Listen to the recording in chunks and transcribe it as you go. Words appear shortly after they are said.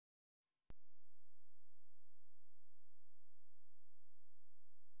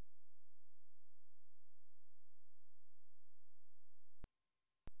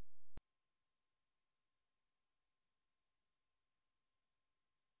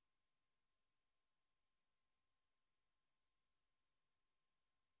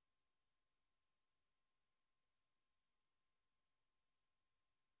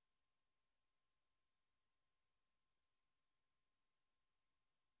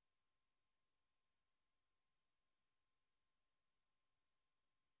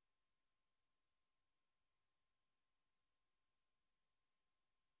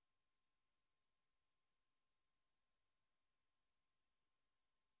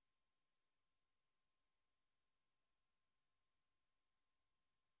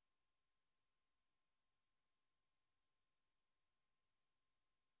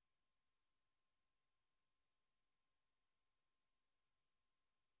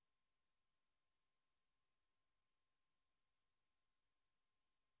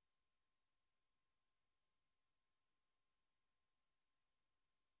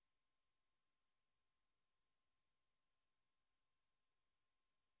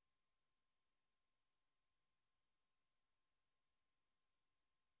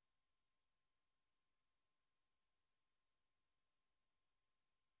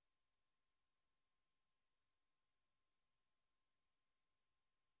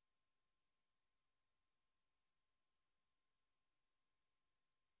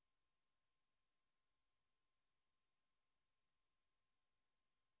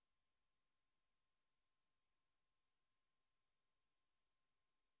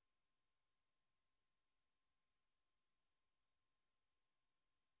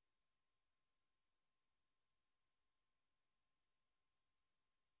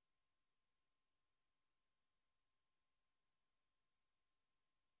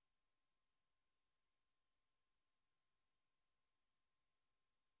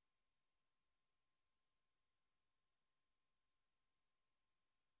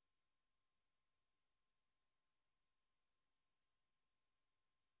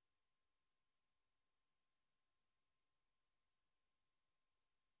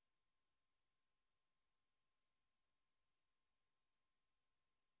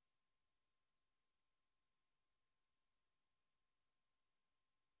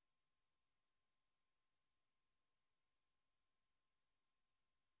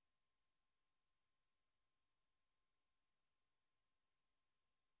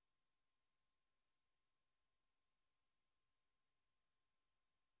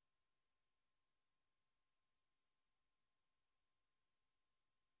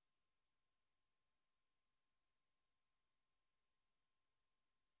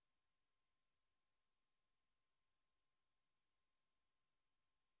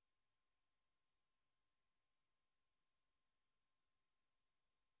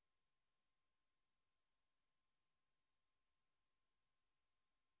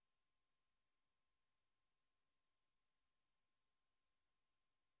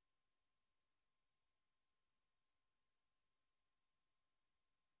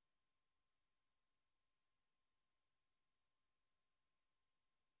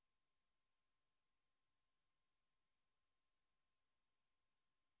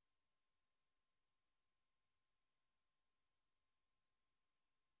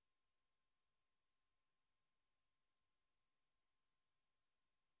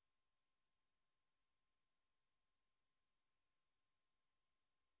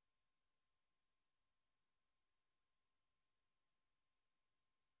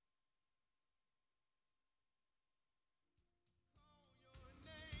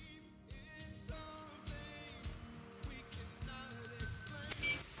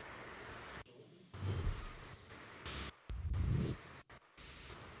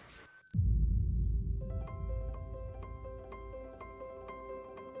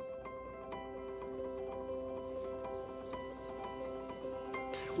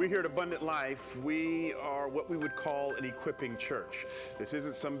We here at Abundant Life, we are what we would call an equipping church. This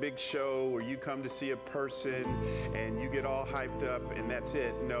isn't some big show where you come to see a person and you get all hyped up and that's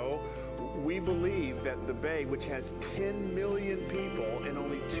it. No, we believe that the Bay, which has 10 million people and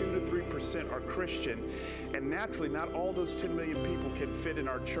only 2 to 3% are Christian, and naturally not all those 10 million people can fit in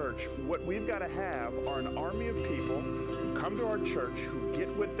our church. What we've got to have are an army of people who come to our church who get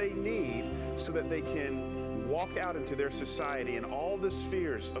what they need so that they can walk out into their society and all the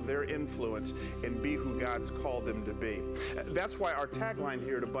spheres of their influence and be who God's called them to be. That's why our tagline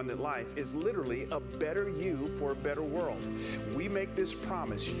here at Abundant Life is literally a better you for a better world. We make this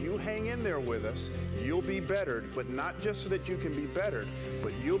promise: you hang in there with us, you'll be bettered, but not just so that you can be bettered,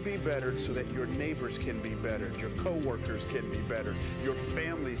 but you'll be bettered so that your neighbors can be bettered, your co-workers can be bettered, your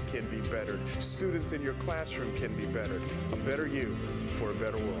families can be bettered, students in your classroom can be bettered. A better you for a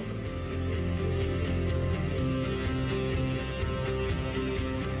better world.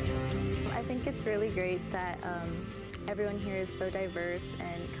 I think it's really great that everyone here is so diverse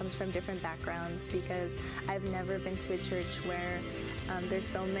and comes from different backgrounds, because I've never been to a church where there's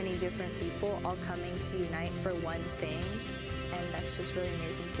so many different people all coming to unite for one thing, and that's just really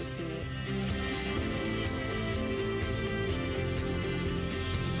amazing to see.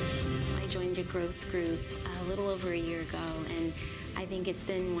 I joined a growth group a little over a year ago, and I think it's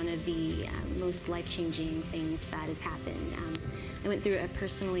been one of the most life-changing things that has happened. I went through a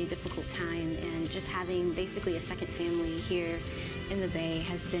personally difficult time, and just having basically a second family here in the Bay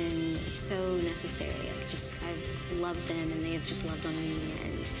has been so necessary. I've loved them, and they have just loved on me,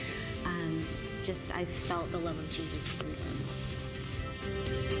 and I've felt the love of Jesus through them.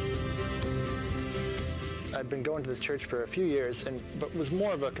 I've been going to this church for a few years, but was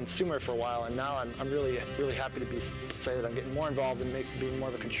more of a consumer for a while, and now I'm really happy to say that I'm getting more involved and being more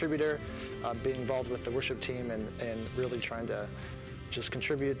of a contributor, being involved with the worship team, and really trying to just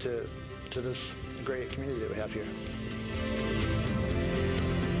contribute to this great community that we have here.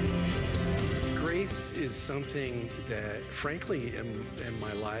 Grace is something that, frankly, in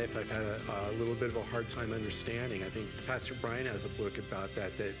my life, I've had a little bit of a hard time understanding. I think Pastor Bryant has a book about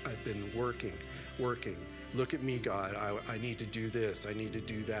that I've been working. Look at me, God. I need to do this. I need to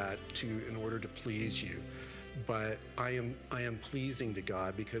do that in order to please you. But I am pleasing to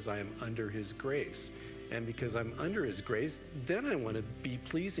God because I am under His grace. And because I'm under His grace, then I want to be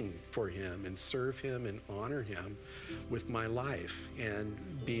pleasing for Him and serve Him and honor Him with my life. And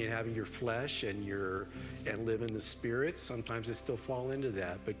having your flesh and live in the Spirit, sometimes I still fall into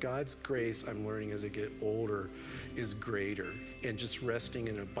that. But God's grace, I'm learning as I get older, is greater. And just resting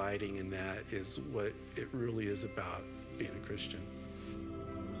and abiding in that is what it really is about being a Christian.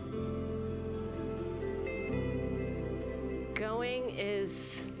 Going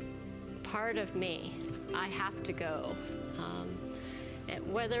is part of me. I have to go.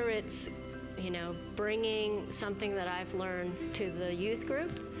 Whether it's, bringing something that I've learned to the youth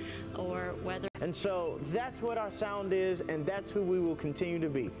group, or whether... And so that's what our sound is, and that's who we will continue to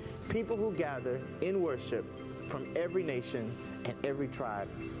be. People who gather in worship from every nation and every tribe,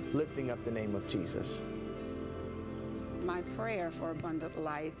 lifting up the name of Jesus. My prayer for Abundant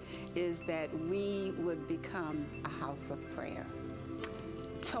Life is that we would become a house of prayer.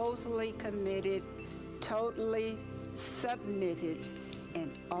 Totally committed, totally submitted,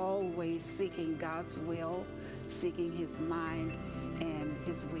 and always seeking God's will, seeking His mind and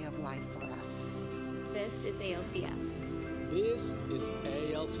His way of life for us. This is ALCF. This is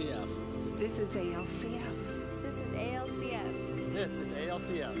ALCF. This is ALCF. This is ALCF. This is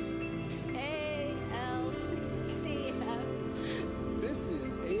ALCF. ALCF. This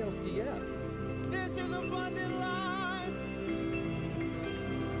is ALCF. This is Abundant Life.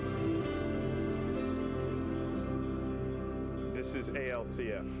 This is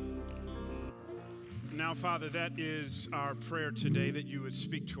ALCF. Now, Father, that is our prayer today, that you would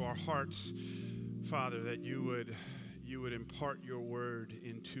speak to our hearts, Father, that you would impart your word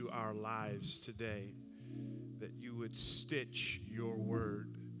into our lives today, that you would stitch your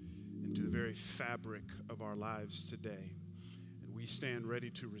word into the very fabric of our lives today. And we stand ready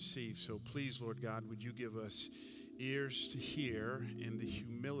to receive. So please, Lord God, would you give us ears to hear, in the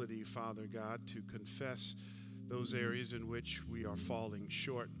humility, Father God, to confess those areas in which we are falling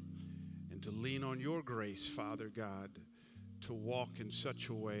short, and to lean on your grace, Father God, to walk in such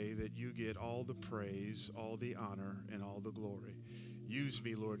a way that you get all the praise, all the honor, and all the glory. Use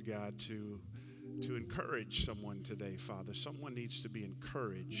me, Lord God, to encourage someone today, Father. Someone needs to be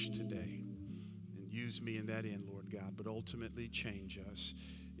encouraged today. And use me in that end, Lord God, but ultimately change us.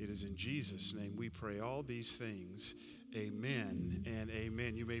 It is in Jesus' name we pray all these things. Amen and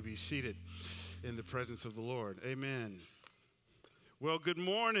amen. You may be seated in the presence of the Lord. Amen. Well, good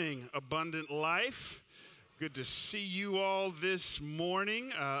morning, Abundant Life. Good to see you all this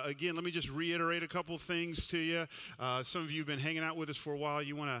morning. Again, let me just reiterate a couple things to you. Some of you have been hanging out with us for a while.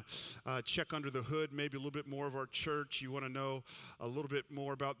 You want to check under the hood, maybe a little bit more of our church. You want to know a little bit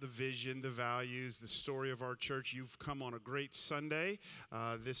more about the vision, the values, the story of our church. You've come on a great Sunday.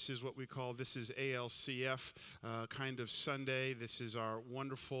 This is what we call, this is ALCF kind of Sunday. This is our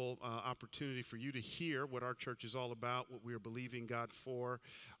wonderful opportunity for you to hear what our church is all about, what we are believing God for,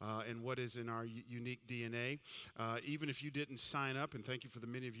 and what is in our unique DNA. Even if you didn't sign up, and thank you for the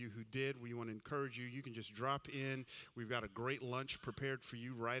many of you who did, we want to encourage you. You can just drop in. We've got a great lunch prepared for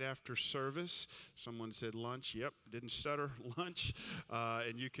you right after service. Someone said lunch. Yep, didn't stutter. Lunch.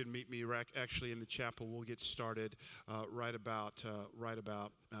 And you can meet me actually in the chapel. We'll get started right about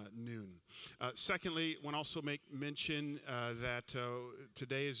noon. Secondly, I want to also make mention that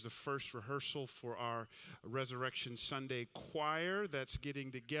today is the first rehearsal for our Resurrection Sunday choir that's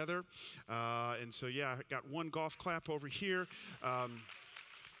getting together. And so, yeah, I got one golf clap over here.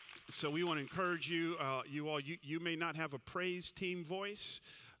 So we want to encourage you, you may not have a praise team voice.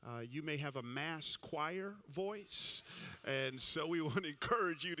 You may have a mass choir voice, and so we want to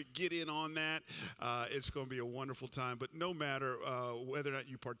encourage you to get in on that. It's going to be a wonderful time, but no matter whether or not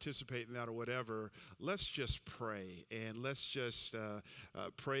you participate in that or whatever, let's just pray, and let's just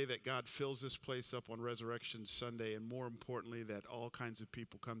pray that God fills this place up on Resurrection Sunday, and more importantly, that all kinds of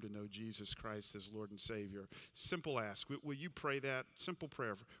people come to know Jesus Christ as Lord and Savior. Simple ask. Will you pray that simple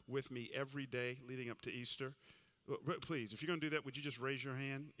prayer with me every day leading up to Easter? Please, if you're going to do that, would you just raise your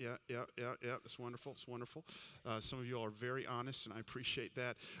hand? Yeah. It's wonderful. It's wonderful. Some of you all are very honest, and I appreciate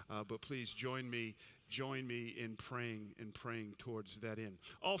that. But please join me in praying towards that end.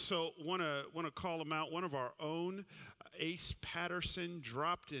 Also, want to call them out. One of our own, Ace Patterson,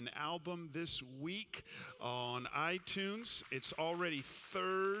 dropped an album this week on iTunes. It's already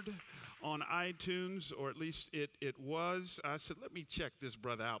third on iTunes, or at least it was. I said, let me check this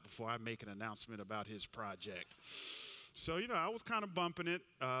brother out before I make an announcement about his project. So, I was kind of bumping it,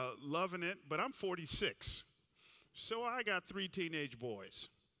 loving it, but I'm 46. So I got 3 teenage boys.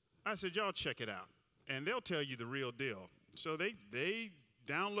 I said, y'all check it out, and they'll tell you the real deal. So they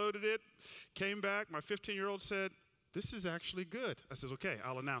downloaded it, came back. My 15-year-old said, this is actually good. I said, okay,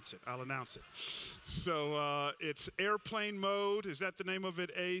 I'll announce it. So it's Airplane Mode. Is that the name of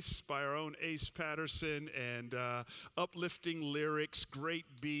it, Ace? By our own Ace Patterson. And uplifting lyrics, great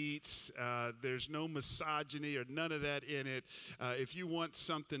beats. There's no misogyny or none of that in it. If you want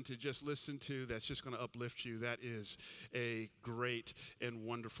something to just listen to that's just going to uplift you, that is a great and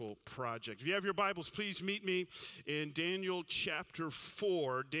wonderful project. If you have your Bibles, please meet me in Daniel chapter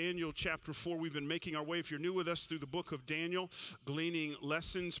 4. Daniel chapter 4. We've been making our way, if you're new with us, through the book of Daniel, gleaning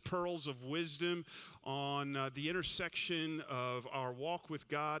lessons, pearls of wisdom on the intersection of our walk with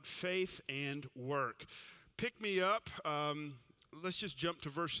God, faith, and work. Pick me up. Let's just jump to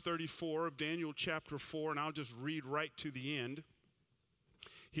verse 34 of Daniel chapter 4, and I'll just read right to the end.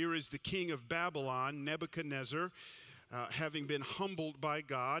 Here is the king of Babylon, Nebuchadnezzar. Having been humbled by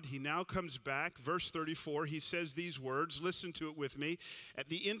God, he now comes back. Verse 34, he says these words. Listen to it with me. At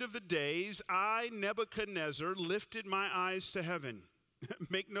the end of the days, I, Nebuchadnezzar, lifted my eyes to heaven.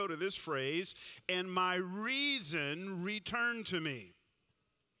 Make note of this phrase. And my reason returned to me.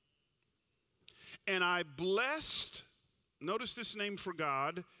 And I blessed, notice this name for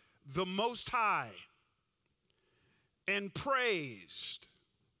God, the Most High, and praised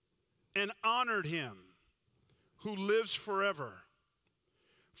and honored him, who lives forever.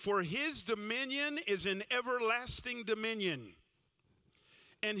 For his dominion is an everlasting dominion,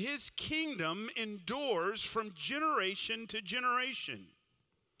 and his kingdom endures from generation to generation.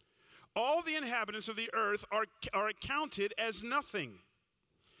 All the inhabitants of the earth are accounted as nothing,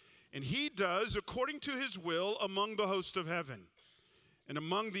 and he does according to his will among the host of heaven and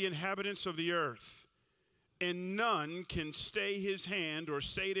among the inhabitants of the earth. And none can stay his hand or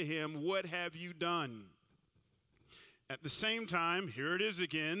say to him, what have you done? At the same time, here it is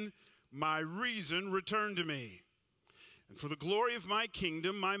again, my reason returned to me. And for the glory of my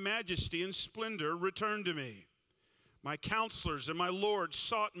kingdom, my majesty and splendor returned to me. My counselors and my lords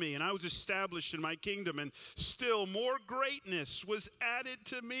sought me, and I was established in my kingdom, and still more greatness was added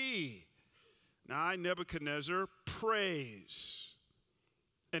to me. Now I, Nebuchadnezzar, praise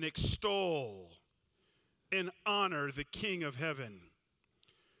and extol and honor the King of heaven.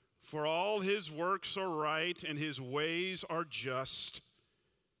 For all his works are right, and his ways are just.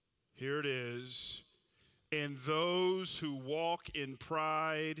 Here it is. And those who walk in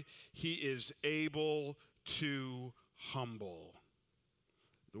pride, he is able to humble.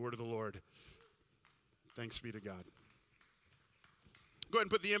 The word of the Lord. Thanks be to God. Go ahead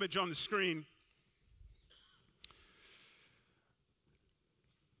and put the image on the screen.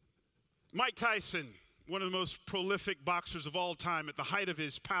 Mike Tyson, one of the most prolific boxers of all time, at the height of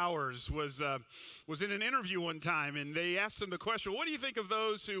his powers, was in an interview one time, and they asked him the question, what do you think of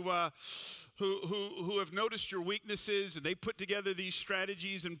those who have noticed your weaknesses, and they put together these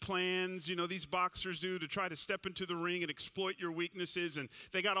strategies and plans, you know, these boxers do, to try to step into the ring and exploit your weaknesses, and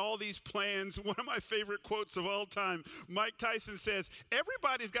they got all these plans. One of my favorite quotes of all time, Mike Tyson says,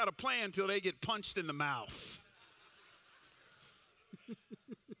 everybody's got a plan until they get punched in the mouth.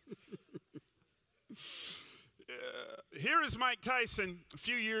 Here is Mike Tyson a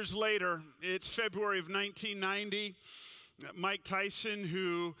few years later. It's February of 1990. Mike Tyson,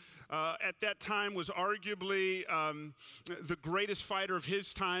 who at that time was arguably the greatest fighter of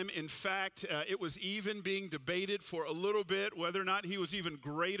his time. In fact, it was even being debated for a little bit whether or not he was even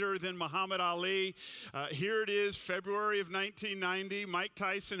greater than Muhammad Ali. Here it is, February of 1990, Mike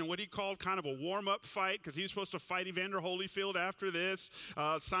Tyson, and what he called kind of a warm-up fight, because he was supposed to fight Evander Holyfield after this,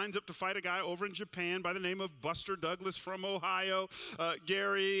 signs up to fight a guy over in Japan by the name of Buster Douglas from Ohio,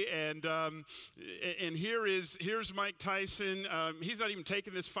 Gary, and here's Mike Tyson. He's not even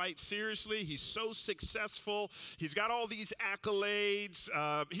taking this fight seriously. He's so successful. He's got all these accolades.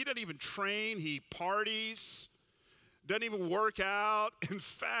 He doesn't even train. He parties. Doesn't even work out. In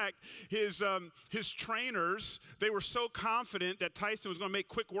fact, his trainers, they were so confident that Tyson was going to make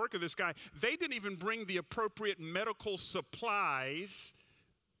quick work of this guy, they didn't even bring the appropriate medical supplies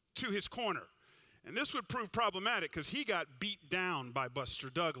to his corner. And this would prove problematic because he got beat down by Buster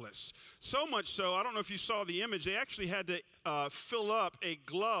Douglas. So much so, I don't know if you saw the image, they actually had to fill up a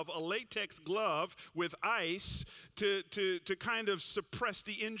glove, a latex glove with ice to kind of suppress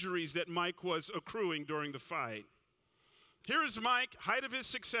the injuries that Mike was accruing during the fight. Here is Mike, height of his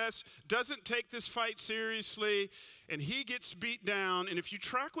success, doesn't take this fight seriously, and he gets beat down. And if you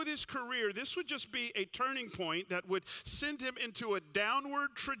track with his career, this would just be a turning point that would send him into a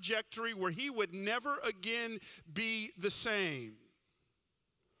downward trajectory where he would never again be the same.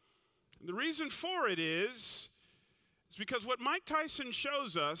 And the reason for it is because what Mike Tyson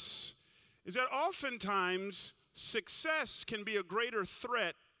shows us is that oftentimes success can be a greater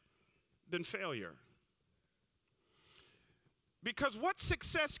threat than failure. Because what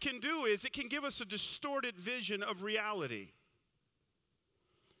success can do is it can give us a distorted vision of reality.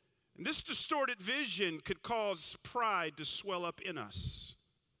 And this distorted vision could cause pride to swell up in us.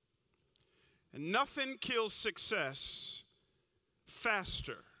 And nothing kills success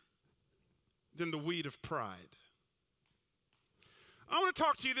faster than the weed of pride. I want to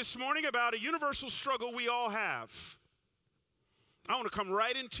talk to you this morning about a universal struggle we all have. I want to come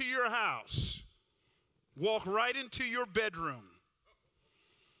right into your house, walk right into your bedroom,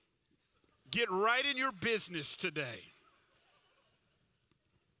 get right in your business today.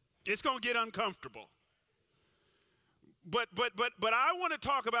 It's going to get uncomfortable. But I want to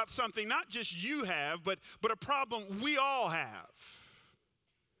talk about something not just you have, but a problem we all have.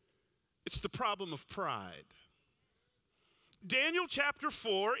 It's the problem of pride. Daniel chapter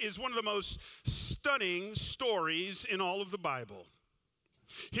 4 is one of the most stunning stories in all of the Bible.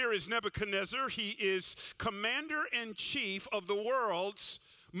 Here is Nebuchadnezzar. He is commander-in-chief of the world's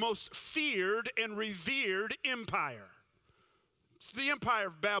most feared and revered empire. It's the empire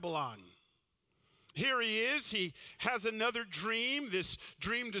of Babylon. Here he is. He has another dream. This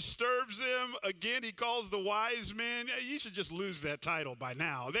dream disturbs him. Again, he calls the wise men. You should just lose that title by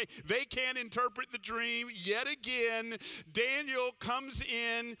now. They can't interpret the dream. Yet again, Daniel comes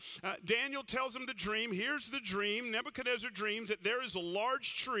in. Daniel tells him the dream. Here's the dream. Nebuchadnezzar dreams that there is a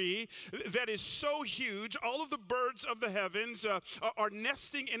large tree that is so huge, all of the birds of the heavens are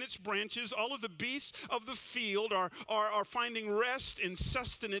nesting in its branches. All of the beasts of the field are finding rest and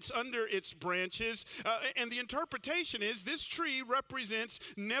sustenance under its branches. And the interpretation is this tree represents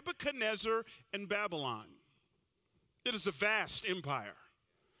Nebuchadnezzar and Babylon. It is a vast empire.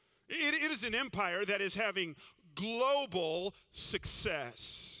 It is an empire that is having global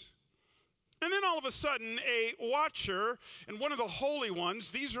success. And then all of a sudden, a watcher and one of the holy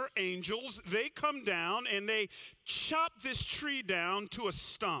ones, these are angels, they come down and they chop this tree down to a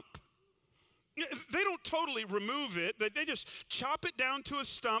stump. They don't totally remove it. They just chop it down to a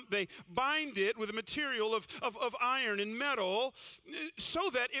stump. They bind it with a material of iron and metal so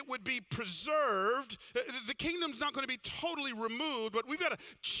that it would be preserved. The kingdom's not going to be totally removed, but we've got to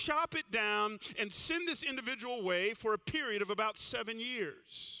chop it down and send this individual away for a period of about 7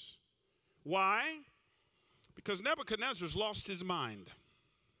 years. Why? Because Nebuchadnezzar's lost his mind.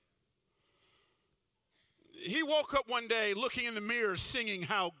 He woke up one day looking in the mirror singing,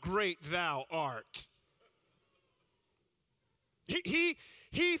 "How great thou art."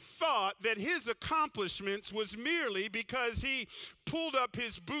 He thought that his accomplishments was merely because he pulled up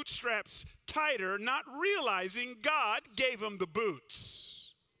his bootstraps tighter, not realizing God gave him the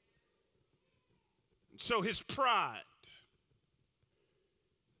boots. So his pride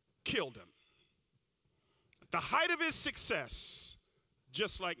killed him. At the height of his success,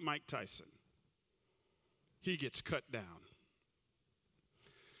 just like Mike Tyson, he gets cut down.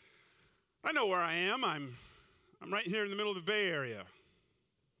 I know where I am. I'm right here in the middle of the Bay Area.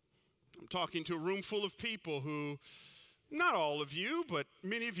 I'm talking to a room full of people who, not all of you, but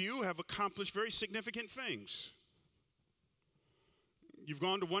many of you have accomplished very significant things. You've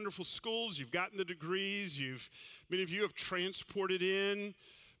gone to wonderful schools, you've gotten the degrees, many of you have transported in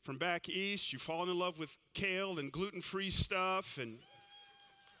from back east, you've fallen in love with kale and gluten-free stuff, and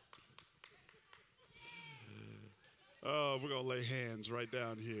oh, we're going to lay hands right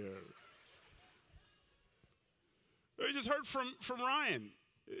down here. We just heard from Ryan,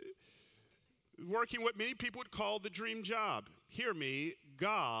 working what many people would call the dream job. Hear me,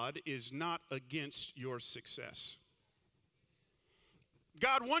 God is not against your success.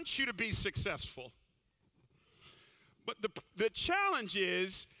 God wants you to be successful. But the challenge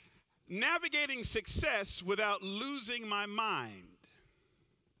is navigating success without losing my mind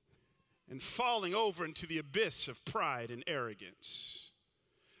and falling over into the abyss of pride and arrogance.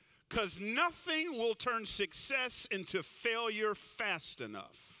 Because nothing will turn success into failure fast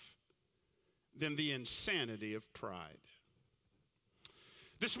enough than the insanity of pride.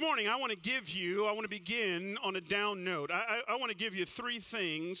 This morning, I want to begin on a down note. I want to give you 3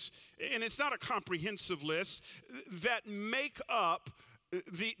 things, and it's not a comprehensive list, that make up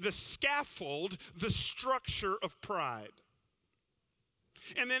the scaffold, the structure of pride.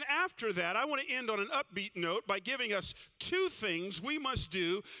 And then after that, I want to end on an upbeat note by giving us 2 things we must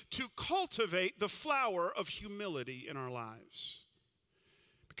do to cultivate the flower of humility in our lives.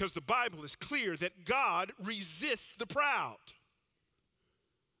 Because the Bible is clear that God resists the proud,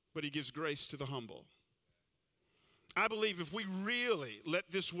 but he gives grace to the humble. I believe if we really let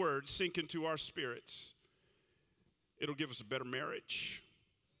this word sink into our spirits, it'll give us a better marriage.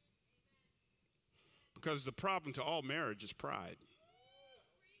 Because the problem to all marriage is pride.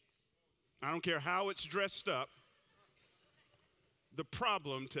 I don't care how it's dressed up. The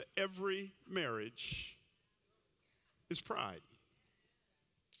problem to every marriage is pride.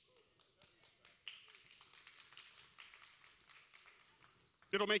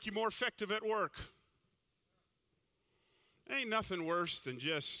 It'll make you more effective at work. Ain't nothing worse than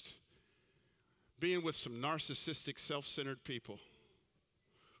just being with some narcissistic, self-centered people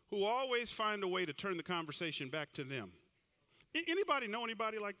who always find a way to turn the conversation back to them. Anybody know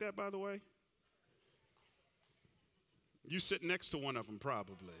anybody like that, by the way? You sit next to one of them,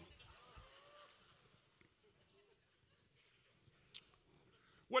 probably.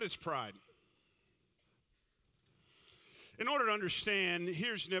 What is pride? In order to understand,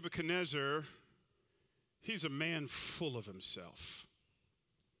 here's Nebuchadnezzar. He's a man full of himself.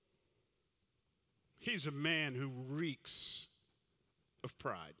 He's a man who reeks of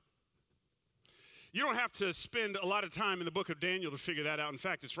pride. You don't have to spend a lot of time in the book of Daniel to figure that out. In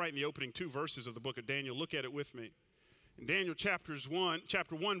fact, it's right in the opening 2 verses of the book of Daniel. Look at it with me. In Daniel chapter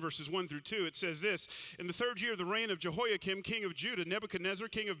 1, verses 1 through 2, it says this: In the 3rd year of the reign of Jehoiakim, king of Judah, Nebuchadnezzar,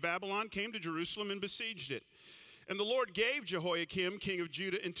 king of Babylon, came to Jerusalem and besieged it. And the Lord gave Jehoiakim, king of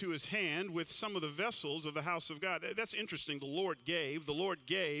Judah, into his hand with some of the vessels of the house of God. That's interesting. The Lord gave, the Lord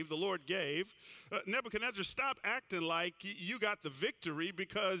gave, the Lord gave. Nebuchadnezzar, stop acting like you got the victory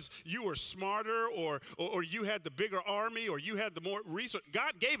because you were smarter or you had the bigger army or you had the more resources.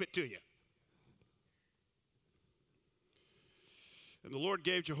 God gave it to you. And the Lord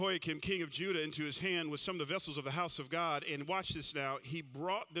gave Jehoiakim, king of Judah, into his hand with some of the vessels of the house of God. And watch this now. He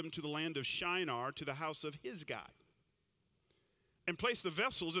brought them to the land of Shinar, to the house of his God, and placed the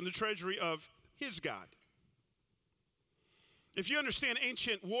vessels in the treasury of his God. If you understand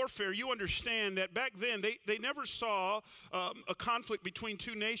ancient warfare, you understand that back then they never saw a conflict between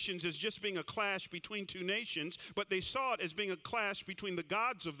 2 nations as just being a clash between 2 nations, but they saw it as being a clash between the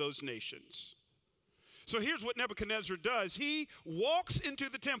gods of those nations. So here's what Nebuchadnezzar does. He walks into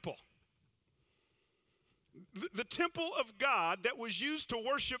the temple. The temple of God that was used to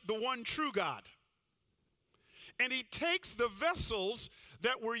worship the one true God. And he takes the vessels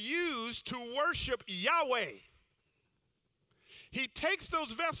that were used to worship Yahweh. He takes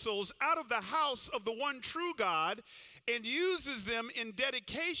those vessels out of the house of the one true God and uses them in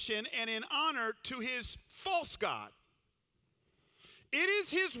dedication and in honor to his false god. It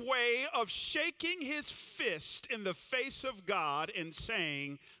is his way of shaking his fist in the face of God and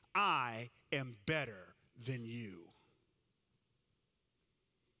saying, I am better than you.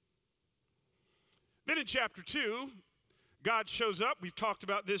 Then in chapter 2, God shows up. We've talked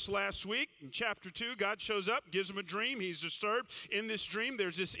about this last week. In chapter 2, God shows up, gives him a dream. He's disturbed. In this dream,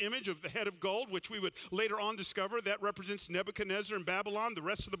 there's this image of the head of gold, which we would later on discover that represents Nebuchadnezzar in Babylon. The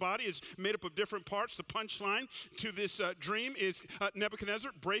rest of the body is made up of different parts. The punchline to this dream is,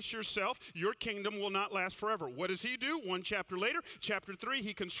 Nebuchadnezzar, brace yourself. Your kingdom will not last forever. What does he do? One chapter later, chapter 3,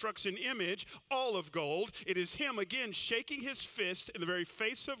 he constructs an image, all of gold. It is him again shaking his fist in the very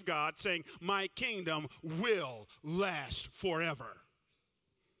face of God, saying, my kingdom will last forever.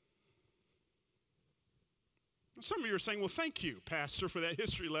 Some of you are saying, well, thank you, Pastor, for that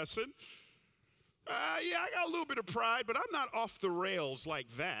history lesson. Yeah, I got a little bit of pride, but I'm not off the rails like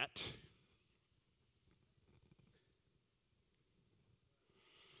that.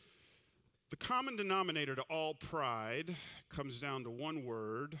 The common denominator to all pride comes down to one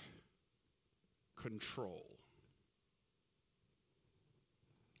word: control.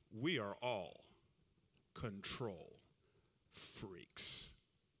 We are all control freaks.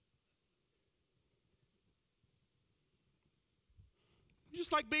 We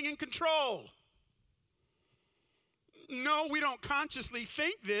just like being in control. No, we don't consciously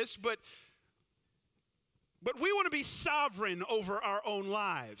think this, but we want to be sovereign over our own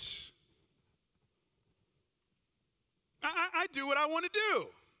lives. I do what I want to do.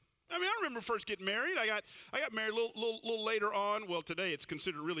 I mean, I remember first getting married. I got married a little later on. Well, today it's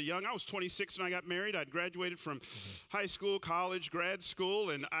considered really young. I was 26 when I got married. I'd graduated from high school, college, grad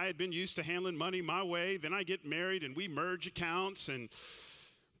school, and I had been used to handling money my way. Then I get married, and we merge accounts, and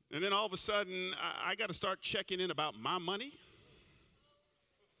then all of a sudden, I got to start checking in about my money.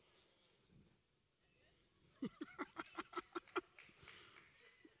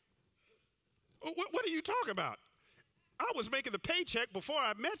 What are you talking about? I was making the paycheck before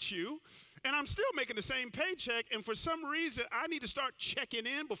I met you, and I'm still making the same paycheck, and for some reason, I need to start checking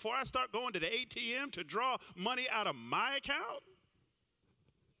in before I start going to the ATM to draw money out of my account?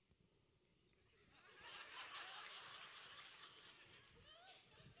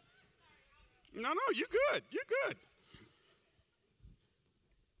 No, you're good. You're good.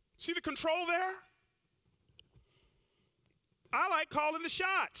 See the control there? I like calling the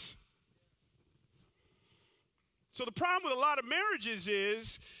shots. So the problem with a lot of marriages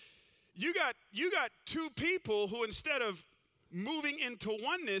is you got two people who, instead of moving into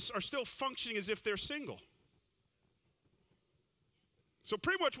oneness, are still functioning as if they're single. So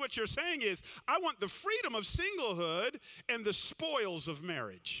pretty much what you're saying is, I want the freedom of singlehood and the spoils of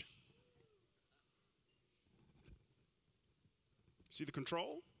marriage. See the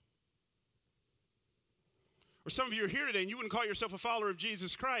control? Or some of you are here today and you wouldn't call yourself a follower of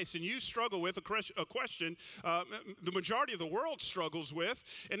Jesus Christ, and you struggle with a question the majority of the world struggles with,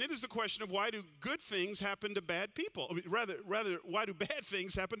 and it is the question of, why do good things happen to bad people? I mean, rather, why do bad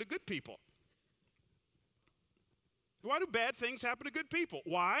things happen to good people? Why do bad things happen to good people?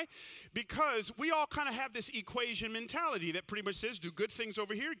 Why? Because we all kind of have this equation mentality that pretty much says, do good things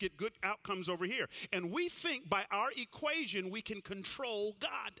over here, get good outcomes over here. And we think by our equation we can control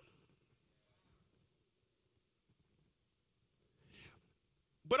God.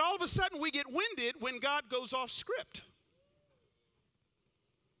 But all of a sudden we get winded when God goes off script.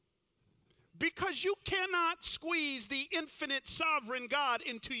 Because you cannot squeeze the infinite sovereign God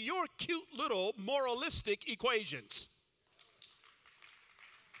into your cute little moralistic equations.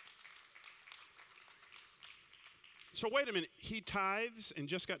 So wait a minute, he tithes and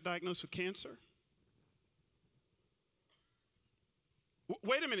just got diagnosed with cancer?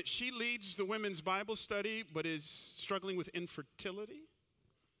 Wait a minute, she leads the women's Bible study but is struggling with infertility?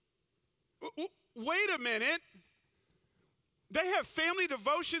 Wait a minute. They have family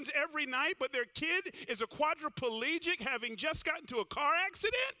devotions every night, but their kid is a quadriplegic having just gotten into a car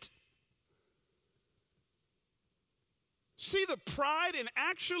accident? See the pride in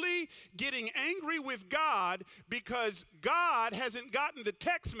actually getting angry with God because God hasn't gotten the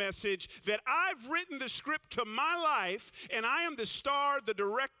text message that I've written the script to my life, and I am the star, the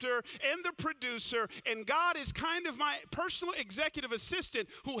director, and the producer, and God is kind of my personal executive assistant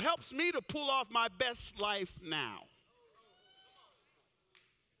who helps me to pull off my best life now.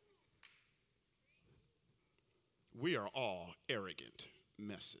 We are all arrogant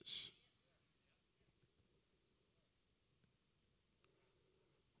messes.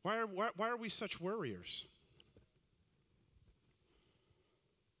 Why are we such worriers?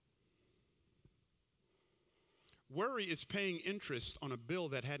 Worry is paying interest on a bill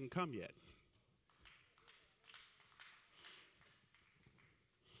that hadn't come yet.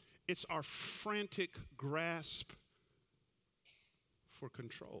 It's our frantic grasp for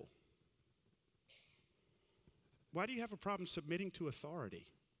control. Why do you have a problem submitting to authority?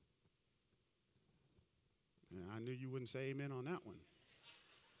 I knew you wouldn't say amen on that one.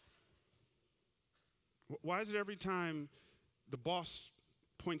 Why is it every time the boss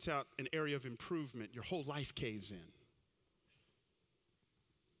points out an area of improvement, your whole life caves in?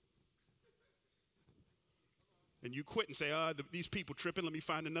 And you quit and say, these people tripping, let me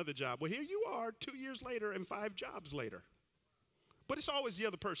find another job. Well, here you are 2 years later and 5 jobs later. But it's always the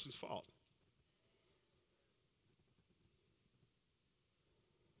other person's fault.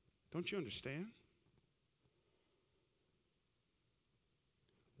 Don't you understand?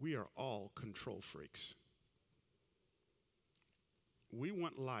 We are all control freaks. We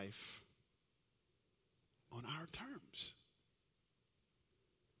want life on our terms.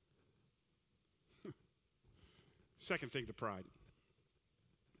 Second thing to pride.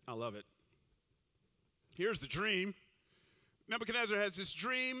 I love it. Here's the dream. Nebuchadnezzar has this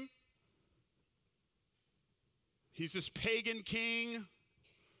dream. He's this pagan king,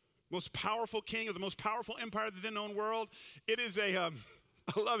 most powerful king of the most powerful empire of the then known world. It is a, I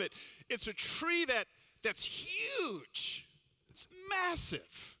love it. It's a tree that's huge. It's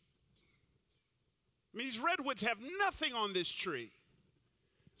massive. I mean, these redwoods have nothing on this tree.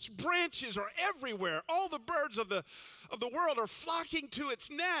 Its branches are everywhere. All the birds of the world are flocking to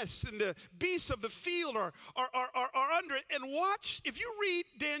its nest, and the beasts of the field are under it. And watch, if you read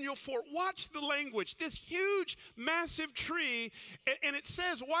Daniel 4, watch the language. This huge, massive tree, and it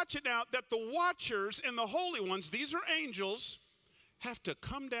says, watch it now, that the watchers and the holy ones, these are angels, have to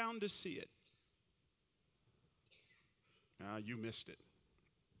come down to see it. You missed it.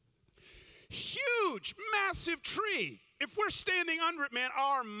 Huge, massive tree. If we're standing under it, man,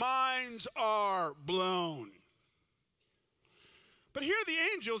 our minds are blown. But here are the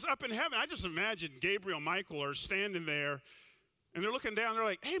angels up in heaven. I just imagine Gabriel and Michael are standing there, and they're looking down. They're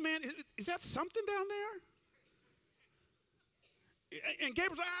like, hey, man, is that something down there? And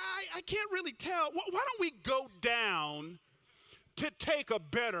Gabriel's like, I can't really tell. Why don't we go down to take a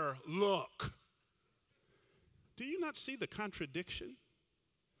better look? Do you not see the contradiction?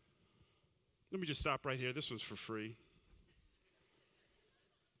 Let me just stop right here. This one's for free.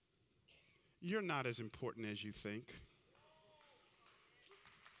 You're not as important as you think.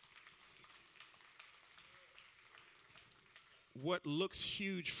 What looks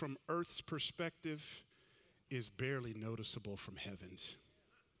huge from earth's perspective is barely noticeable from heaven's.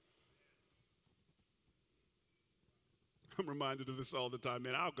 I'm reminded of this all the time,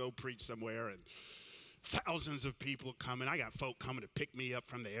 man. I'll go preach somewhere and thousands of people coming. I got folk coming to pick me up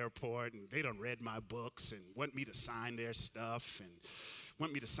from the airport, and they done read my books and want me to sign their stuff and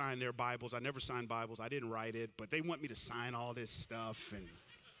want me to sign their Bibles. I never signed Bibles. I didn't write it, but they want me to sign all this stuff. And,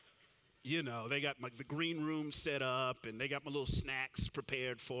 you know, they got the green room set up, and they got my little snacks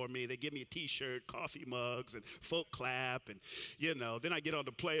prepared for me. They give me a T-shirt, coffee mugs, and folk clap. And, you know, then I get on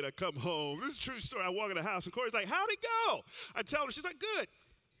the plane. I come home. This is a true story. I walk in the house, and Corey's like, how'd it go? I tell her. She's like, good.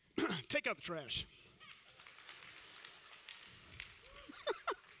 Take out the trash.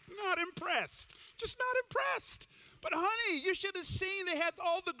 Not impressed. Just not impressed. But honey, you should have seen they had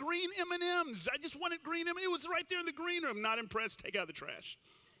all the green M&Ms. I just wanted green M&Ms. It was right there in the green room. Not impressed. Take out the trash.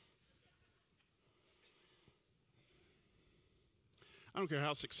 I don't care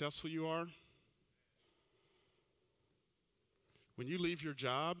how successful you are. When you leave your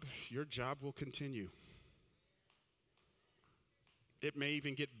job will continue. It may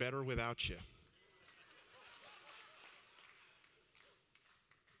even get better without you.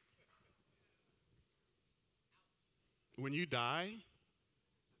 When you die,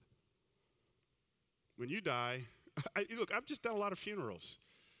 look, I've just done a lot of funerals.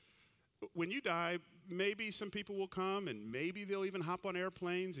 When you die, maybe some people will come, and maybe they'll even hop on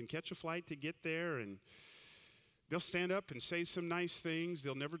airplanes and catch a flight to get there, and they'll stand up and say some nice things.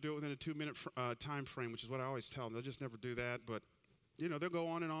 They'll never do it within a 2-minute time frame, which is what I always tell them. They'll just never do that, but, you know, they'll go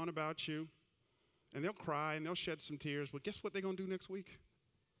on and on about you, and they'll cry, and they'll shed some tears. Well, guess what they're going to do next week?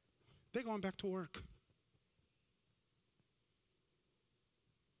 They're going back to work.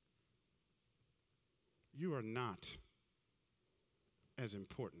 You are not as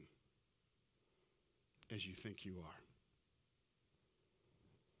important as you think you are.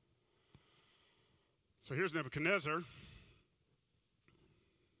 So here's Nebuchadnezzar.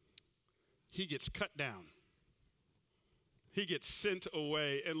 He gets cut down. He gets sent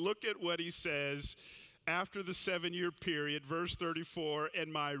away. And look at what he says after the 7-year period, verse 34,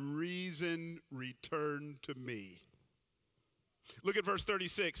 and my reason returned to me. Look at verse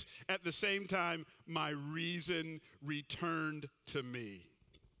 36. At the same time, my reason returned to me.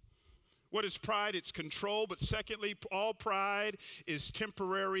 What is pride? It's control. But secondly, all pride is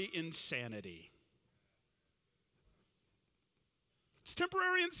temporary insanity. It's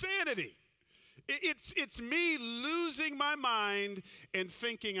temporary insanity. It's me losing my mind and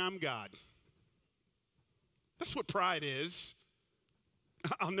thinking I'm God. That's what pride is.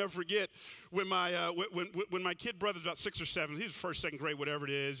 I'll never forget when my kid brother's about 6 or 7, he was first, second grade, whatever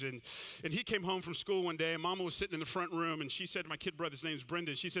it is, and he came home from school one day, and Mama was sitting in the front room, and she said to my kid brother's name's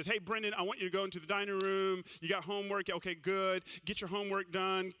Brendan. She says, "Hey, Brendan, I want you to go into the dining room. You got homework? Okay, good. Get your homework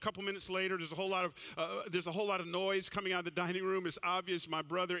done." A couple minutes later, there's a whole lot of noise coming out of the dining room. It's obvious my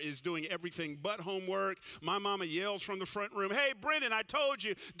brother is doing everything but homework. My mama yells from the front room, "Hey, Brendan, I told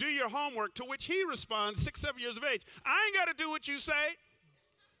you, do your homework." To which he responds, 6, 7 years of age, "I ain't got to do what you say."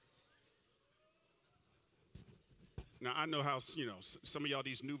 Now, I know how, some of y'all,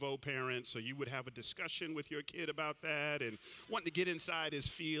 these nouveau parents, so you would have a discussion with your kid about that and wanting to get inside his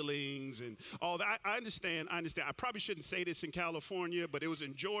feelings and all that. I understand. I probably shouldn't say this in California, but it was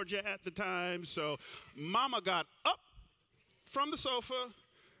in Georgia at the time. So Mama got up from the sofa,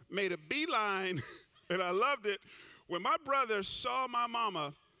 made a beeline, and I loved it. When my brother saw my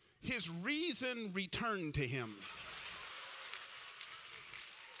mama, his reason returned to him.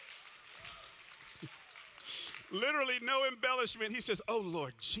 Literally no embellishment. He says, "Oh,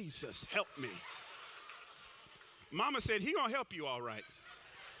 Lord Jesus, help me." Mama said, "He gonna help you all right.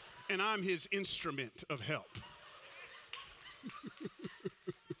 And I'm his instrument of help."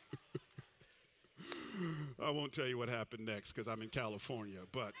 I won't tell you what happened next because I'm in California,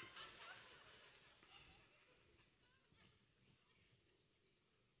 but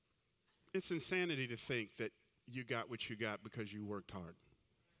it's insanity to think that you got what you got because you worked hard.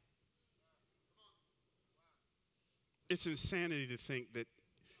 It's insanity to think that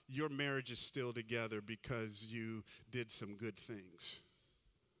your marriage is still together because you did some good things.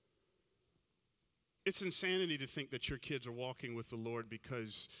 It's insanity to think that your kids are walking with the Lord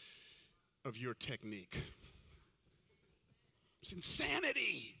because of your technique. It's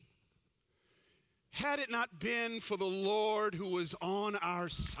insanity. Had it not been for the Lord who was on our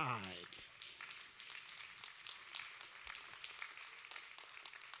side.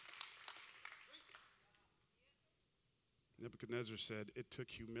 Nebuchadnezzar said, "It took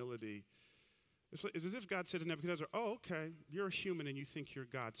humility." It's as if God said to Nebuchadnezzar, "Oh, okay, you're a human and you think you're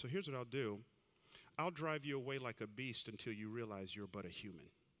God, so here's what I'll do. I'll drive you away like a beast until you realize you're but a human.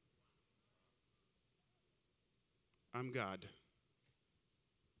 I'm God.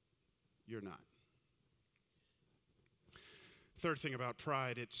 You're not." Third thing about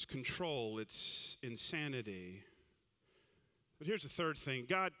pride, it's control, it's insanity. But here's the third thing.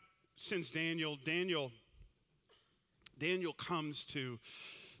 God sends Daniel. Daniel comes to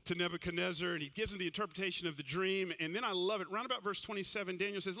Nebuchadnezzar, and he gives him the interpretation of the dream. And then I love it. Round about verse 27,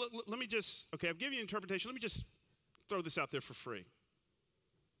 Daniel says, "Look, let me just, okay, I've given you an interpretation. Let me just throw this out there for free.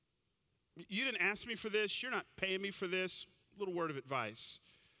 You didn't ask me for this. You're not paying me for this. Little word of advice.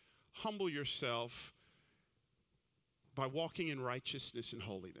 Humble yourself by walking in righteousness and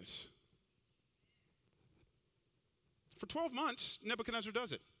holiness." For 12 months, Nebuchadnezzar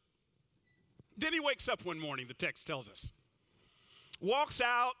does it. Then he wakes up one morning, the text tells us. Walks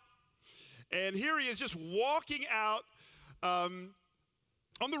out, and here he is just walking out on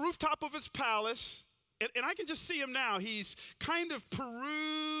the rooftop of his palace. And I can just see him now. He's kind of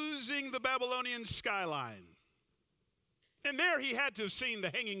perusing the Babylonian skyline. And there he had to have seen the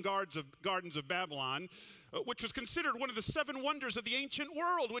hanging gardens of Babylon, which was considered one of the 7 wonders of the ancient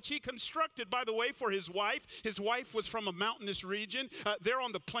world, which he constructed, by the way, for his wife. His wife was from a mountainous region. They're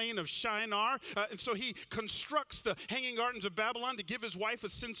on the plain of Shinar. And so he constructs the hanging gardens of Babylon to give his wife a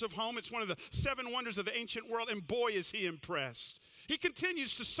sense of home. It's one of the 7 wonders of the ancient world, and boy, is he impressed. He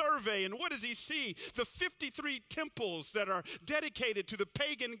continues to survey, and what does he see? The 53 temples that are dedicated to the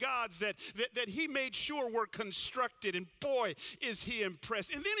pagan gods that he made sure were constructed, and boy, is he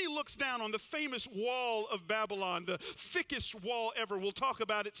impressed. And then he looks down on the famous wall of Babylon, the thickest wall ever. We'll talk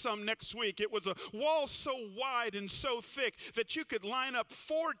about it some next week. It was a wall so wide and so thick that you could line up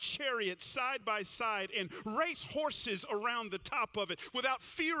 4 chariots side by side and race horses around the top of it without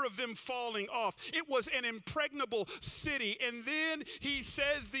fear of them falling off. It was an impregnable city. And then he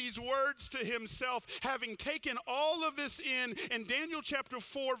says these words to himself, having taken all of this in Daniel chapter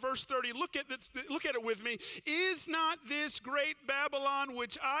 4, verse 30. Look at it with me. "Is not this great Babylon,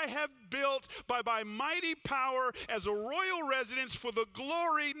 which I have built by my mighty power as a royal residence for the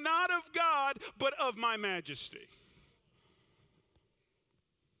glory not of God, but of my majesty?"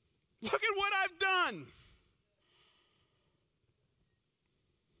 Look at what I've done.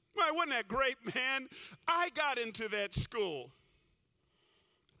 Why, wasn't that great, man? I got into that school.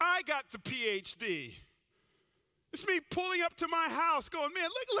 I got the PhD. It's me pulling up to my house going, man,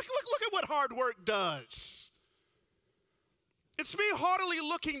 look at what hard work does. It's me haughtily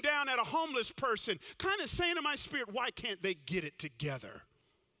looking down at a homeless person, kind of saying to my spirit, why can't they get it together?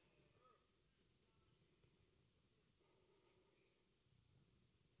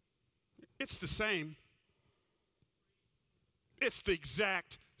 It's the same. It's the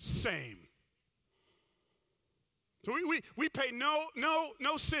exact same. So we pay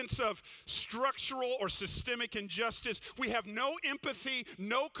no sense of structural or systemic injustice. We have no empathy,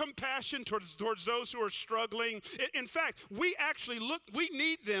 no compassion towards those who are struggling. In fact, we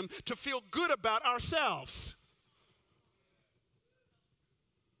need them to feel good about ourselves.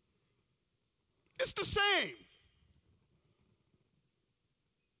 It's the same.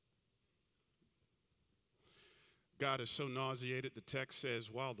 God is so nauseated, the text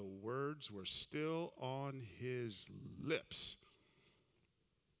says, while the words were still on his lips.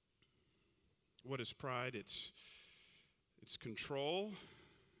 What is pride? It's control.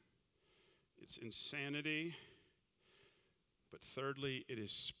 It's insanity. But thirdly, it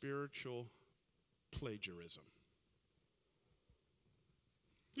is spiritual plagiarism.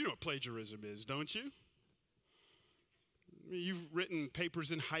 You know what plagiarism is, don't you? You've written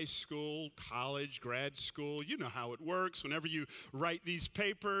papers in high school, college, grad school. You know how it works. Whenever you write these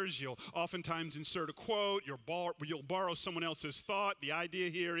papers, you'll oftentimes insert a quote. You'll borrow someone else's thought. The idea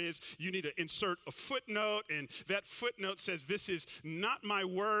here is you need to insert a footnote, and that footnote says, this is not my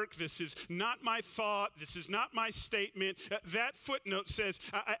work. This is not my thought. This is not my statement. That footnote says,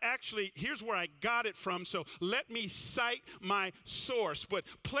 actually, here's where I got it from, so let me cite my source. But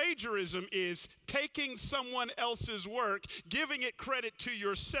plagiarism is taking someone else's work, giving it credit to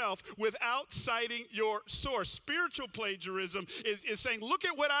yourself without citing your source. Spiritual plagiarism is saying, look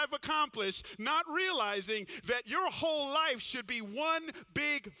at what I've accomplished, not realizing that your whole life should be one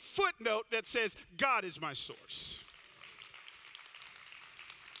big footnote that says, God is my source.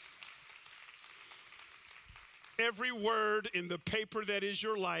 Every word in the paper that is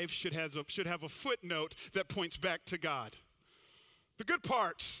your life should have a footnote that points back to God. The good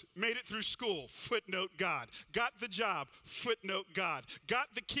parts made it through school, footnote God. Got the job, footnote God.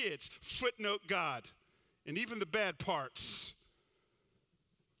 Got the kids, footnote God. And even the bad parts.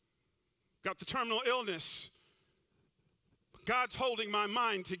 Got the terminal illness. God's holding my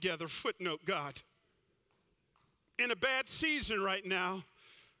mind together, footnote God. In a bad season right now,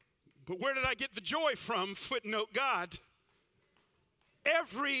 but where did I get the joy from, footnote God.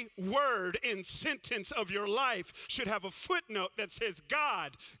 Every word and sentence of your life should have a footnote that says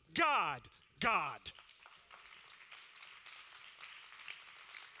God, God, God.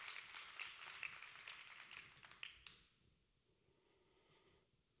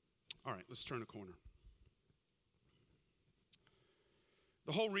 All right, let's turn a corner.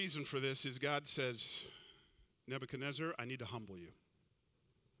 The whole reason for this is God says, Nebuchadnezzar, I need to humble you.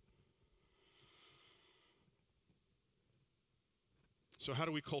 So how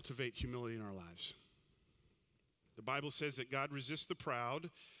do we cultivate humility in our lives? The Bible says that God resists the proud,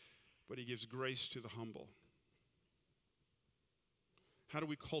 but he gives grace to the humble. How do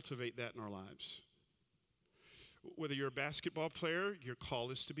we cultivate that in our lives? Whether you're a basketball player, your call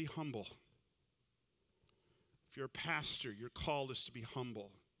is to be humble. If you're a pastor, your call is to be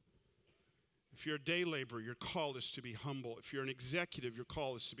humble. If you're a day laborer, your call is to be humble. If you're an executive, your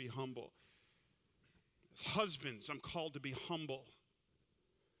call is to be humble. As husbands, I'm called to be humble.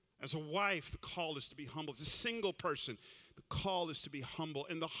 As a wife, the call is to be humble. As a single person, the call is to be humble.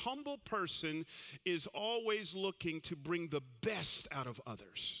 And the humble person is always looking to bring the best out of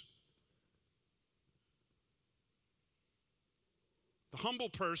others. The humble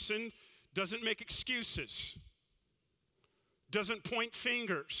person doesn't make excuses, doesn't point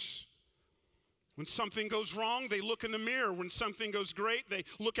fingers. When something goes wrong, they look in the mirror. When something goes great, they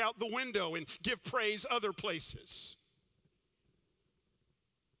look out the window and give praise other places.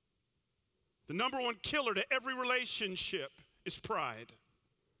 The number one killer to every relationship is pride.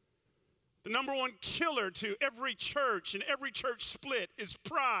 The number one killer to every church and every church split is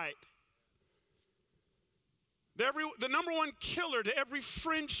pride. The number one killer to every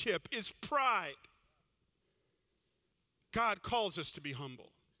friendship is pride. God calls us to be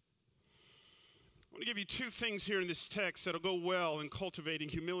humble. I want to give you two things here in this text that'll go well in cultivating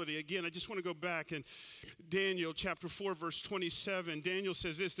humility. Again, I just want to go back in Daniel chapter 4, verse 27. Daniel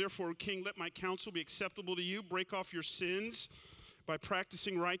says this, therefore, King, let my counsel be acceptable to you. Break off your sins by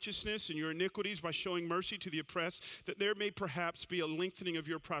practicing righteousness and your iniquities by showing mercy to the oppressed, that there may perhaps be a lengthening of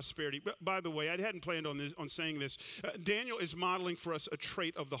your prosperity. But by the way, I hadn't planned on saying this. Daniel is modeling for us a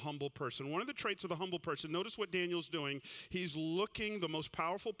trait of the humble person. One of the traits of the humble person, notice what Daniel's doing. He's looking the most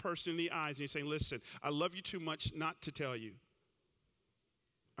powerful person in the eyes and he's saying, listen, I love you too much not to tell you.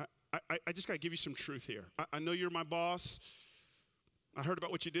 I just got to give you some truth here. I know you're my boss. I heard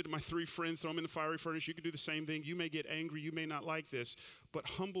about what you did to my 3 friends. Throw them in the fiery furnace. You could do the same thing. You may get angry. You may not like this. But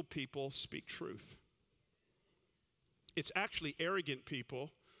humble people speak truth. It's actually arrogant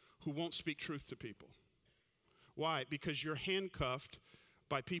people who won't speak truth to people. Why? Because you're handcuffed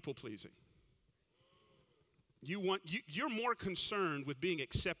by people pleasing. You're more concerned with being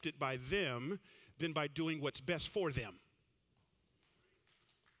accepted by them than by doing what's best for them.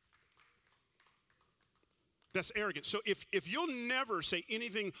 That's arrogant. So if you'll never say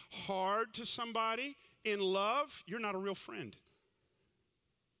anything hard to somebody in love, you're not a real friend.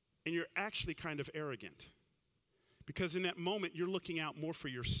 And you're actually kind of arrogant. Because in that moment, you're looking out more for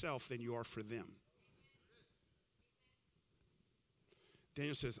yourself than you are for them.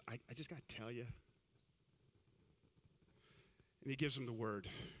 Daniel says, I just got to tell you. And he gives him the word.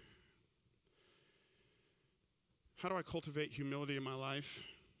 How do I cultivate humility in my life?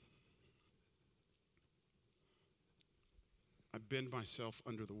 I bend myself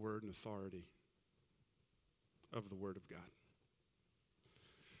under the word and authority of the word of God.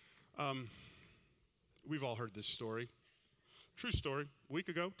 We've all heard this story. True story. A week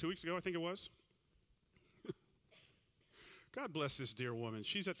ago, 2 weeks ago, I think it was. God bless this dear woman.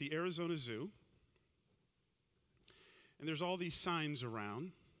 She's at the Arizona Zoo. And there's all these signs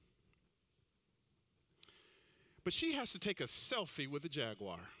around. But she has to take a selfie with a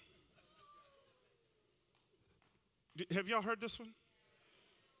jaguar. Have y'all heard this one?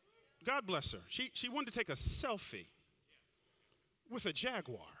 God bless her. She wanted to take a selfie with a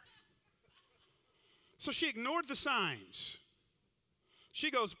jaguar. So she ignored the signs. She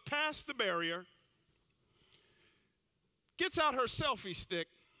goes past the barrier, gets out her selfie stick.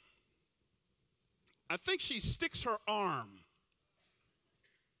 I think she sticks her arm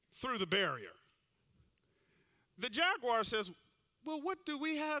through the barrier. The jaguar says, well, what do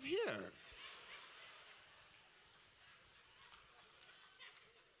we have here?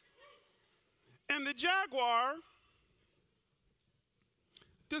 And the jaguar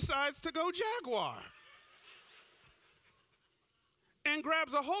decides to go jaguar and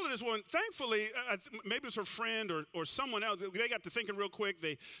grabs a hold of this one. Thankfully, maybe it was her friend or someone else. They got to thinking real quick.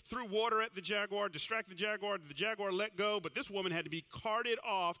 They threw water at the jaguar, distracted the jaguar. The jaguar let go, but this woman had to be carted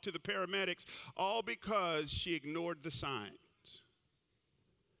off to the paramedics, all because she ignored the signs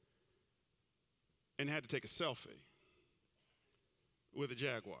and had to take a selfie with a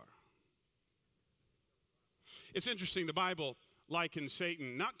jaguar. It's interesting, the Bible likens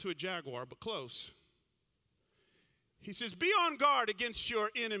Satan not to a jaguar, but close. He says, be on guard against your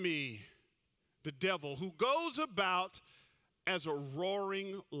enemy, the devil, who goes about as a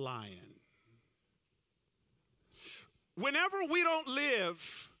roaring lion. Whenever we don't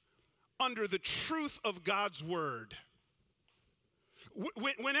live under the truth of God's word,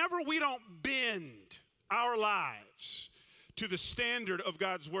 whenever we don't bend our lives to the standard of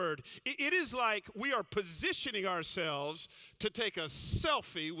God's word, it is like we are positioning ourselves to take a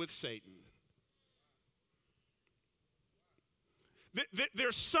selfie with Satan.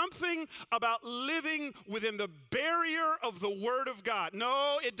 There's something about living within the barrier of the Word of God.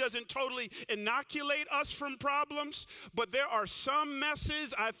 No, it doesn't totally inoculate us from problems, but there are some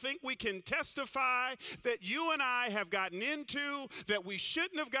messes I think we can testify that you and I have gotten into that we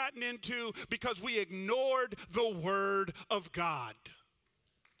shouldn't have gotten into because we ignored the Word of God.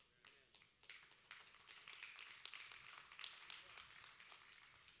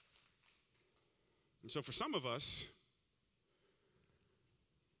 And so for some of us,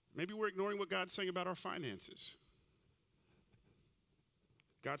 maybe we're ignoring what God's saying about our finances.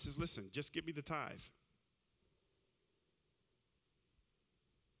 God says, listen, just give me the tithe.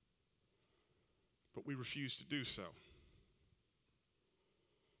 But we refuse to do so.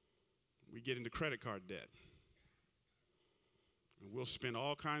 We get into credit card debt. And we'll spend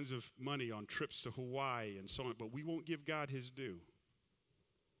all kinds of money on trips to Hawaii and so on, but we won't give God his due.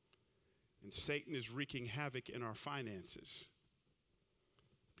 And Satan is wreaking havoc in our finances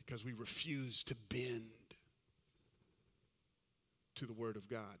because we refuse to bend to the Word of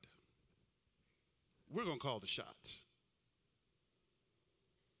God. We're going to call the shots.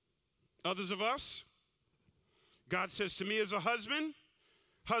 Others of us, God says to me as a husband,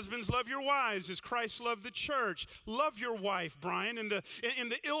 husbands, love your wives as Christ loved the church. Love your wife, Bryant, in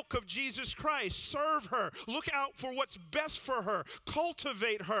the ilk of Jesus Christ. Serve her. Look out for what's best for her.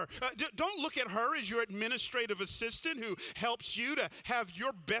 Cultivate her. Don't look at her as your administrative assistant who helps you to have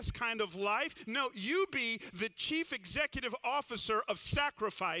your best kind of life. No, you be the chief executive officer of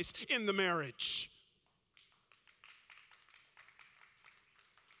sacrifice in the marriage.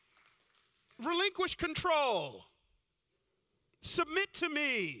 Relinquish control. Submit to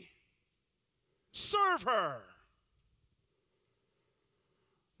me. Serve her.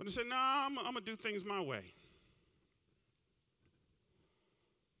 But they said, no, I'm going to do things my way.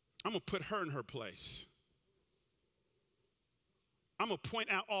 I'm going to put her in her place. I'm going to point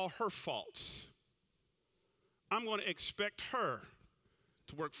out all her faults. I'm going to expect her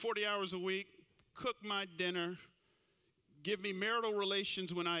to work 40 hours a week, cook my dinner, give me marital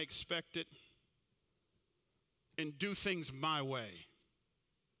relations when I expect it, and do things my way.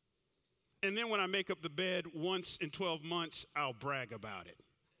 And then when I make up the bed once in 12 months, I'll brag about it.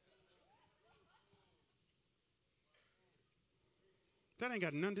 That ain't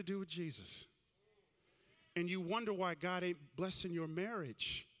got nothing to do with Jesus. And you wonder why God ain't blessing your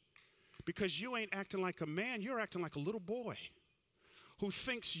marriage. Because you ain't acting like a man, you're acting like a little boy who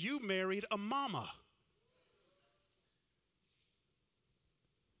thinks you married a mama.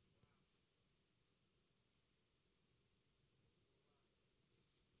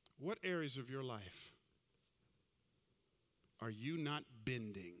 What areas of your life are you not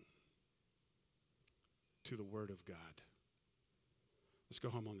bending to the Word of God? Let's go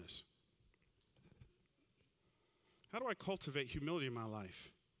home on this. How do I cultivate humility in my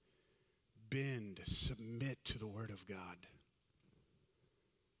life? Bend, submit to the Word of God.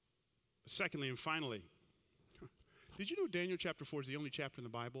 But secondly and finally, did you know Daniel chapter 4 is the only chapter in the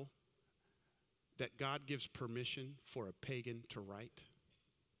Bible that God gives permission for a pagan to write?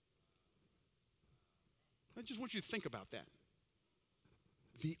 I just want you to think about that.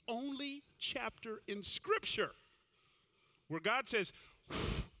 The only chapter in Scripture where God says,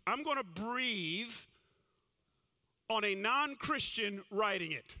 I'm going to breathe on a non-Christian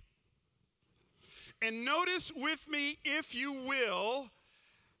writing it. And notice with me, if you will,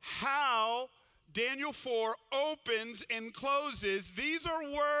 how Daniel 4 opens and closes. These are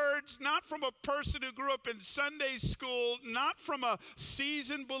words not from a person who grew up in Sunday school, not from a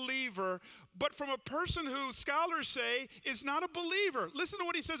seasoned believer, but from a person who scholars say is not a believer. Listen to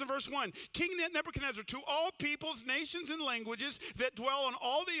what he says in verse 1. King Nebuchadnezzar, to all peoples, nations, and languages that dwell on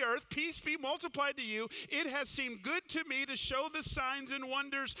all the earth, peace be multiplied to you. It has seemed good to me to show the signs and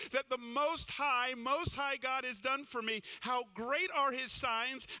wonders that the Most High God has done for me. How great are his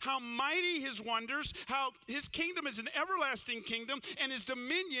signs, how mighty his wonders, how his kingdom is an everlasting kingdom, and his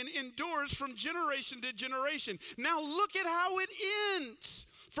dominion endures from generation to generation. Now look at how it ends.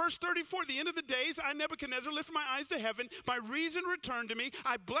 Verse 34, the end of the days, I, Nebuchadnezzar, lifted my eyes to heaven. My reason returned to me.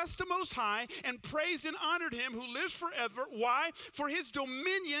 I blessed the Most High and praised and honored him who lives forever. Why? For his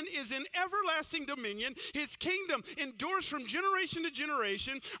dominion is an everlasting dominion. His kingdom endures from generation to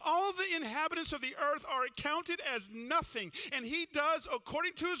generation. All the inhabitants of the earth are accounted as nothing. And he does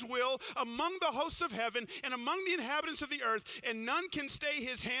according to his will among the hosts of heaven and among the inhabitants of the earth. And none can stay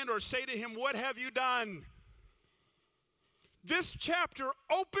his hand or say to him, what have you done? This chapter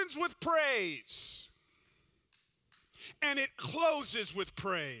opens with praise, and it closes with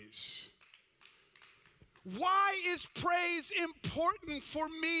praise. Why is praise important for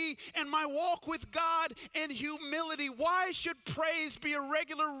me and my walk with God and humility? Why should praise be a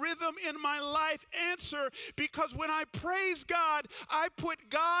regular rhythm in my life? Answer, because when I praise God, I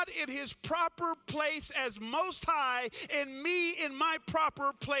put God in his proper place as Most High and me in my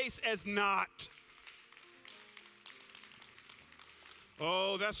proper place as not.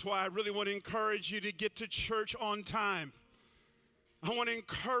 Oh, that's why I really want to encourage you to get to church on time. I want to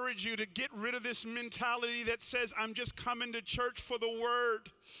encourage you to get rid of this mentality that says, I'm just coming to church for the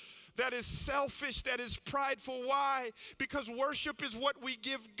word. That is selfish, that is prideful. Why? Because worship is what we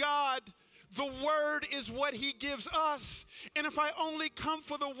give God. The word is what he gives us. And if I only come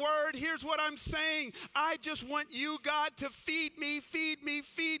for the word, here's what I'm saying. I just want you, God, to feed me, feed me,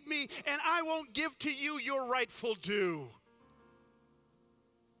 feed me, and I won't give to you your rightful due.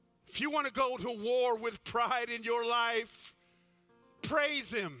 If you want to go to war with pride in your life,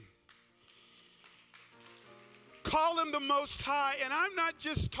 praise him. Call him the Most High. And I'm not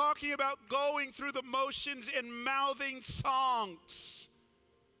just talking about going through the motions and mouthing songs.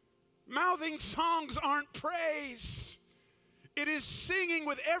 Mouthing songs aren't praise. It is singing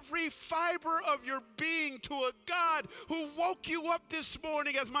with every fiber of your being to a God who woke you up this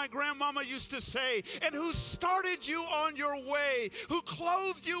morning, as my grandmama used to say, and who started you on your way, who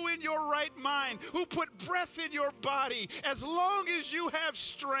clothed you in your right mind, who put breath in your body. As long as you have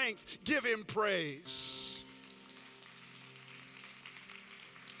strength, give him praise.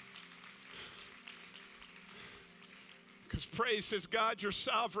 Because praise says, God, you're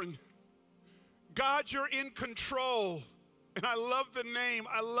sovereign. God, you're in control. And I love the name,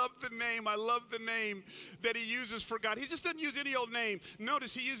 I love the name, I love the name that he uses for God. He just doesn't use any old name.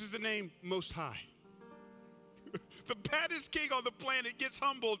 Notice he uses the name Most High. The baddest king on the planet gets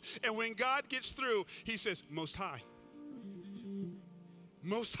humbled, and when God gets through, he says, Most High.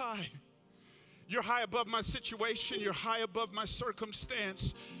 Most High. You're high above my situation. You're high above my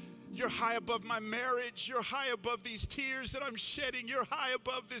circumstance. You're high above my marriage. You're high above these tears that I'm shedding. You're high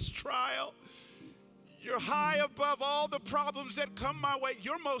above this trial. You're high above all the problems that come my way.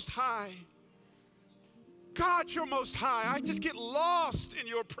 You're most high. God, you're most high. I just get lost in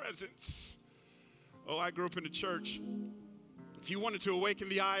your presence. Oh, I grew up in the church. If you wanted to awaken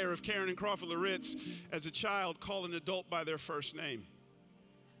the ire of Karen and Crawford Loritz as a child, call an adult by their first name.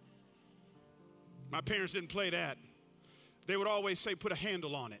 My parents didn't play that. They would always say, put a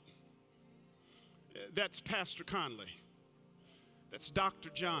handle on it. That's Pastor Conley. That's Dr.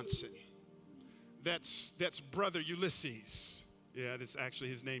 Johnson. That's Brother Ulysses. Yeah, that's actually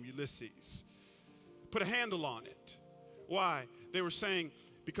his name, Ulysses. Put a handle on it. Why? They were saying,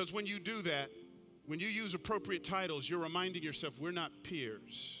 because when you do that, when you use appropriate titles, you're reminding yourself we're not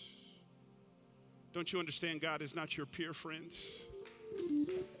peers. Don't you understand God is not your peer, friends?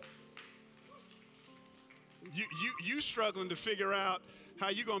 You struggling to figure out how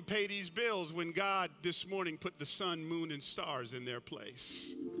you going to pay these bills when God this morning put the sun, moon, and stars in their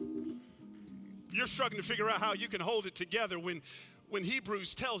place. You're struggling to figure out how you can hold it together when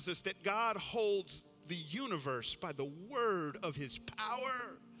Hebrews tells us that God holds the universe by the word of his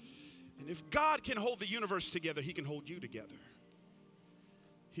power. And if God can hold the universe together, he can hold you together.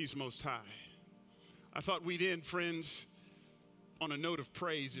 He's most high. I thought we'd end, friends, on a note of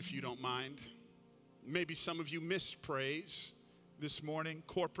praise, if you don't mind. Maybe some of you missed praise this morning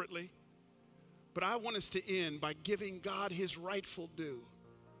corporately, but I want us to end by giving God his rightful due.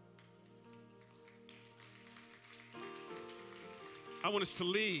 I want us to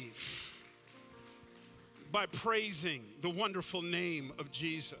leave by praising the wonderful name of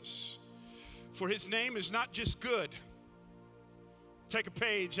Jesus. For his name is not just good. Take a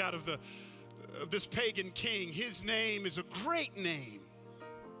page out of this pagan king. His name is a great name.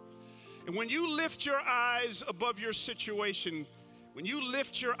 And when you lift your eyes above your situation, when you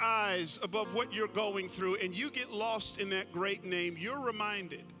lift your eyes above what you're going through and you get lost in that great name, you're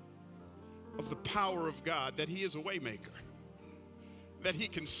reminded of the power of God, that he is a waymaker, that he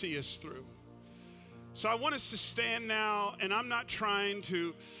can see us through. So I want us to stand now, and I'm not trying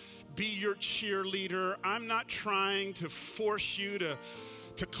to be your cheerleader. I'm not trying to force you to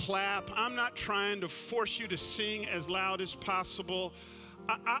clap. I'm not trying to force you to sing as loud as possible.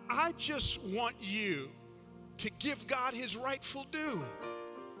 I just want you to give God his rightful due.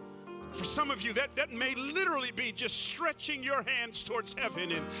 For some of you, that may literally be just stretching your hands towards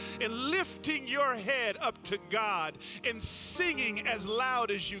heaven and lifting your head up to God and singing as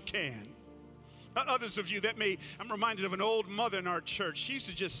loud as you can. Others of you, I'm reminded of an old mother in our church. She used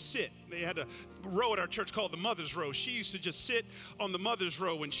to just sit. They had a row at our church called the Mother's Row. She used to just sit on the Mother's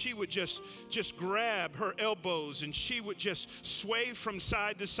Row, and she would just grab her elbows, and she would just sway from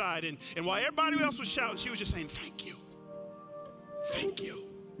side to side. And while everybody else was shouting, she was just saying, thank you, thank you,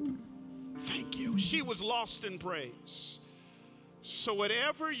 thank you. She was lost in praise. So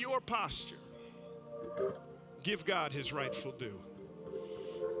whatever your posture, give God his rightful due.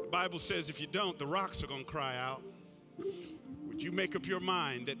 The Bible says if you don't, the rocks are going to cry out. Would you make up your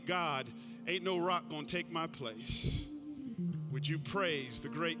mind that God, ain't no rock going to take my place? Would you praise the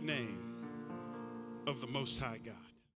great name of the Most High God?